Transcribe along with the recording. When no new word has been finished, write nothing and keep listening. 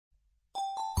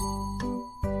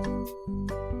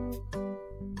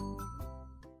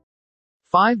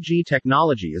5G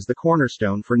technology is the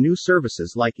cornerstone for new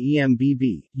services like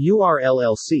eMBB,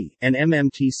 URLLC, and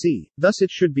MMTC, thus it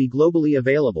should be globally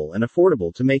available and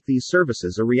affordable to make these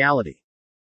services a reality.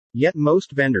 Yet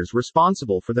most vendors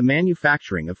responsible for the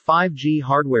manufacturing of 5G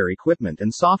hardware equipment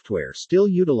and software still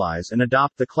utilize and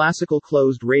adopt the classical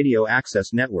closed radio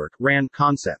access network (RAN)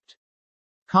 concept.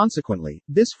 Consequently,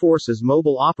 this forces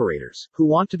mobile operators, who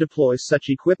want to deploy such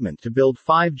equipment to build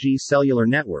 5G cellular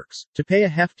networks, to pay a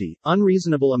hefty,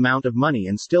 unreasonable amount of money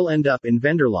and still end up in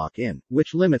vendor lock-in,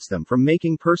 which limits them from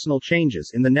making personal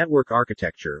changes in the network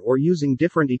architecture or using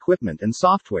different equipment and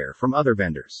software from other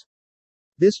vendors.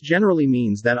 This generally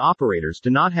means that operators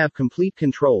do not have complete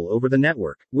control over the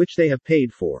network, which they have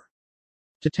paid for.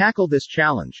 To tackle this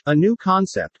challenge, a new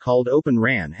concept called Open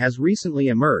RAN has recently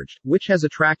emerged, which has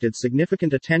attracted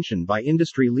significant attention by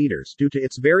industry leaders due to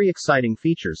its very exciting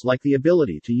features like the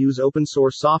ability to use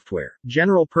open-source software,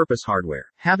 general-purpose hardware,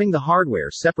 having the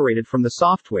hardware separated from the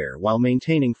software while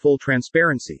maintaining full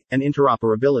transparency and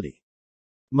interoperability.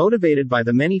 Motivated by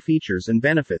the many features and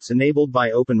benefits enabled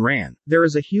by Open RAN, there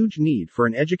is a huge need for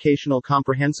an educational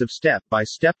comprehensive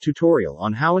step-by-step tutorial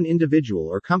on how an individual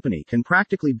or company can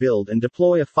practically build and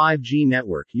deploy a 5G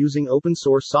network using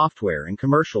open-source software and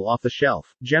commercial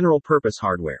off-the-shelf, general-purpose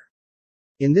hardware.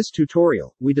 In this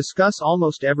tutorial, we discuss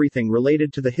almost everything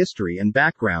related to the history and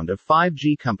background of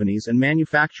 5G companies and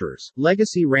manufacturers,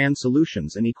 legacy RAN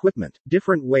solutions and equipment,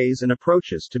 different ways and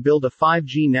approaches to build a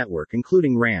 5G network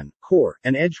including RAN, core,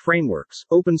 and edge frameworks,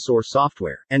 open-source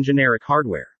software, and generic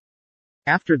hardware.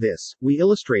 After this, we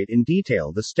illustrate in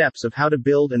detail the steps of how to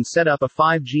build and set up a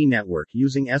 5G network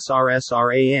using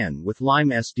SRS-RAN with Lime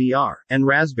SDR and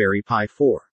Raspberry Pi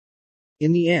 4.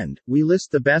 In the end, we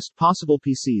list the best possible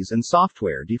PCs and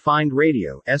software-defined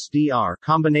radio (SDR)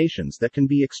 combinations that can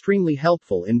be extremely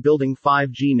helpful in building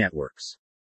 5G networks.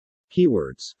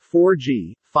 Keywords: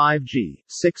 4G, 5G,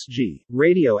 6G,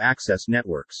 radio access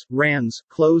networks, RANs,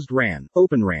 closed RAN,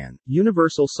 Open RAN,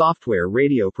 Universal Software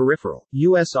Radio Peripheral,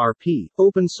 USRP,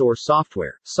 Open Source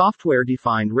Software,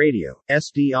 Software-Defined Radio,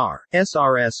 SDR,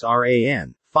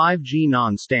 SRS-RAN, 5G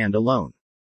Non-Standalone.